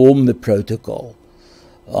that form the protocol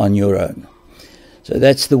on your own. So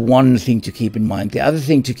that's the one thing to keep in mind. The other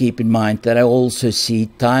thing to keep in mind that I also see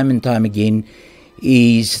time and time again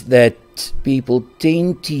is that people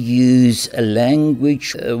tend to use a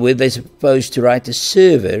language where they're supposed to write a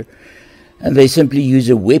server, and they simply use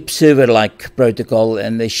a web server-like protocol,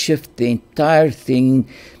 and they shift the entire thing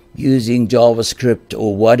using JavaScript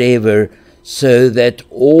or whatever, so that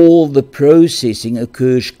all the processing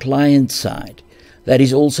occurs client-side. That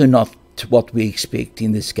is also not what we expect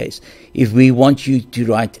in this case. If we want you to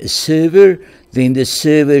write a server, then the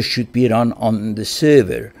server should be run on the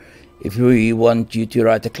server. If we want you to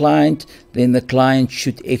write a client, then the client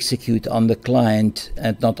should execute on the client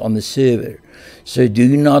and not on the server. So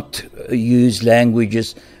do not use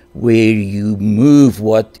languages where you move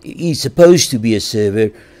what is supposed to be a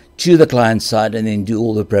server to the client side and then do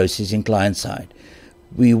all the processing client side.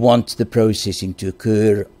 We want the processing to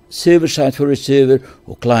occur server side for a server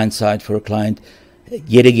or client side for a client.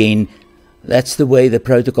 Yet again, that's the way the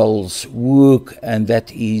protocols work, and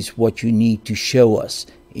that is what you need to show us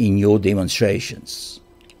in your demonstrations.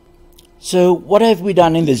 So what have we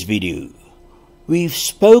done in this video? We've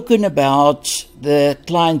spoken about the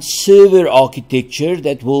client-server architecture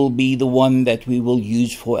that will be the one that we will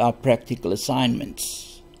use for our practical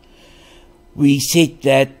assignments. We said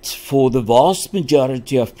that for the vast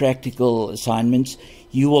majority of practical assignments,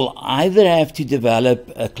 you will either have to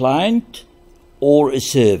develop a client or a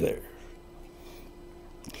server.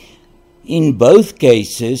 In both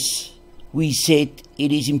cases, we said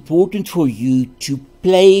it is important for you to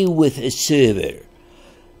play with a server.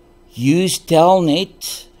 Use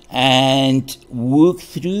Telnet and work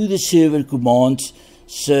through the server commands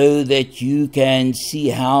so that you can see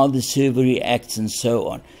how the server reacts and so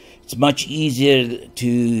on. It's much easier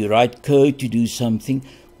to write code to do something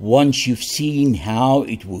once you've seen how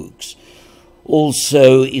it works.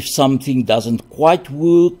 Also, if something doesn't quite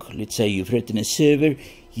work, let's say you've written a server,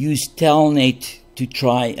 use Telnet to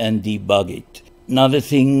try and debug it. Another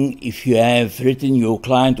thing, if you have written your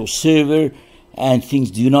client or server and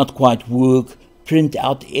things do not quite work, print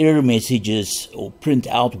out error messages or print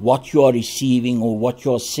out what you are receiving or what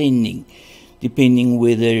you are sending, depending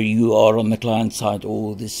whether you are on the client side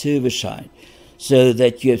or the server side, so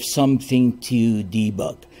that you have something to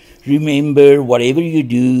debug. Remember, whatever you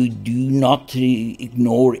do, do not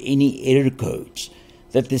ignore any error codes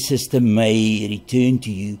that the system may return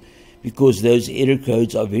to you, because those error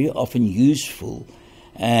codes are very often useful,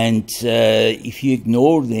 and if you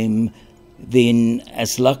ignore them, then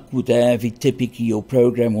as luck would have it, typically your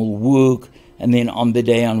program will work, and then on the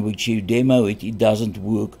day on which you demo it, it doesn't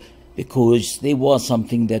work because there was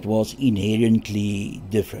something that was inherently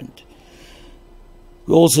different.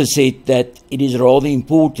 We also said that it is rather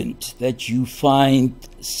important that you find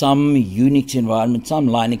some Unix environment, some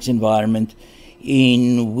Linux environment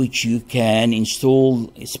in which you can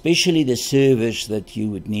install especially the servers that you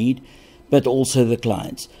would need, but also the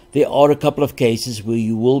clients. There are a couple of cases where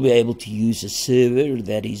you will be able to use a server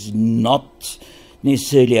that is not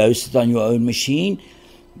necessarily hosted on your own machine,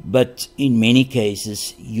 but in many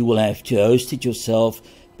cases you will have to host it yourself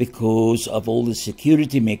because of all the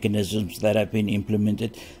security mechanisms that have been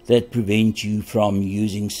implemented that prevent you from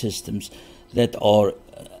using systems that are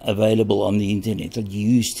available on the internet, that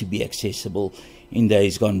used to be accessible in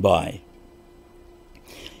days gone by.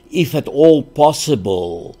 If at all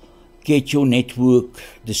possible, get your network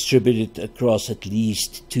distributed across at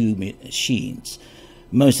least 2 machines.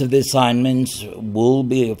 Most of the assignments will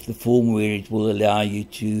be of the form where it will allow you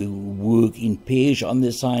to work in pairs on the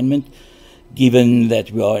assignment. Given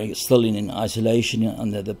that we are still in isolation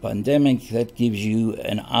under the pandemic, that gives you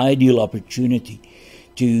an ideal opportunity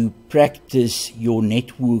to practice your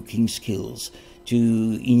networking skills, to,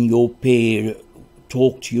 in your pair,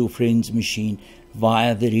 talk to your friend's machine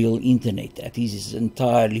via the real internet. That is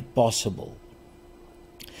entirely possible.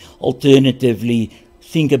 Alternatively,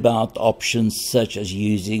 think about options such as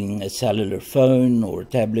using a cellular phone or a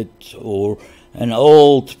tablet or an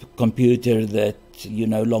old computer that you're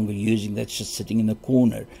no longer using, that's just sitting in the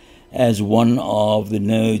corner, as one of the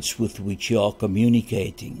nodes with which you are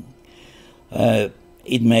communicating.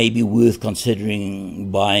 It may be worth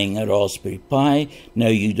considering buying a Raspberry Pi. No,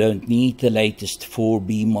 you don't need the latest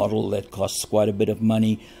 4B model that costs quite a bit of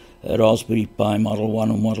money. A Raspberry Pi Model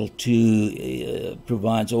 1 or Model 2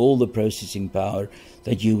 provides all the processing power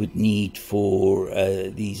that you would need for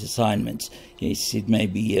these assignments. Yes, it may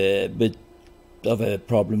be a bit of a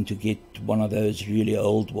problem to get one of those really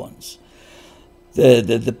old ones.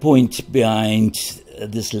 The point behind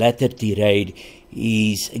this latter tirade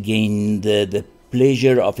is, again, the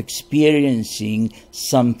pleasure of experiencing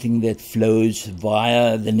something that flows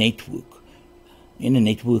via the network. In a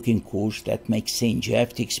networking course, that makes sense. You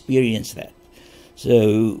have to experience that.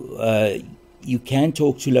 So you can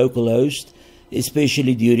talk to localhost,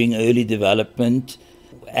 especially during early development.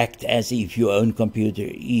 Act as if your own computer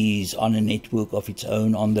is on a network of its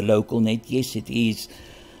own on the local net. Yes, it is.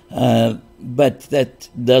 But that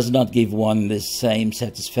does not give one the same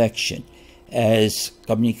satisfaction as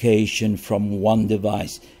communication from one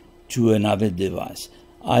device to another device.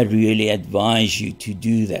 I really advise you to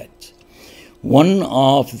do that. One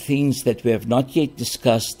of the things that we have not yet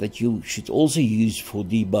discussed that you should also use for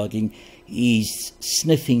debugging is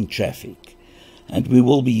sniffing traffic. And we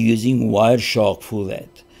will be using Wireshark for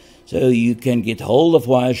that. So you can get hold of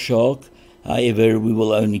Wireshark. However, we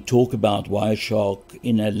will only talk about Wireshark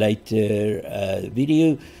in a later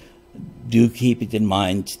video. Do keep it in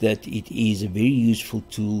mind that it is a very useful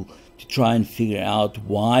tool to try and figure out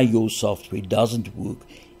why your software doesn't work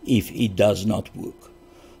if it does not work.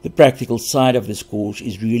 The practical side of this course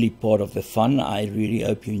is really part of the fun. I really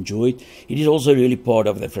hope you enjoy it. It is also really part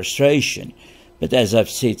of the frustration. But as I've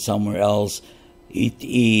said somewhere else, it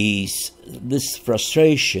is this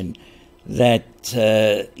frustration that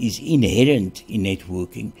is inherent in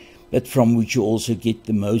networking, but from which you also get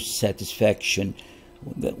the most satisfaction.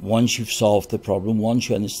 That once you've solved the problem, once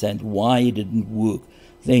you understand why it didn't work,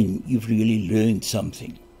 then you've really learned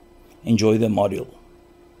something. Enjoy the module.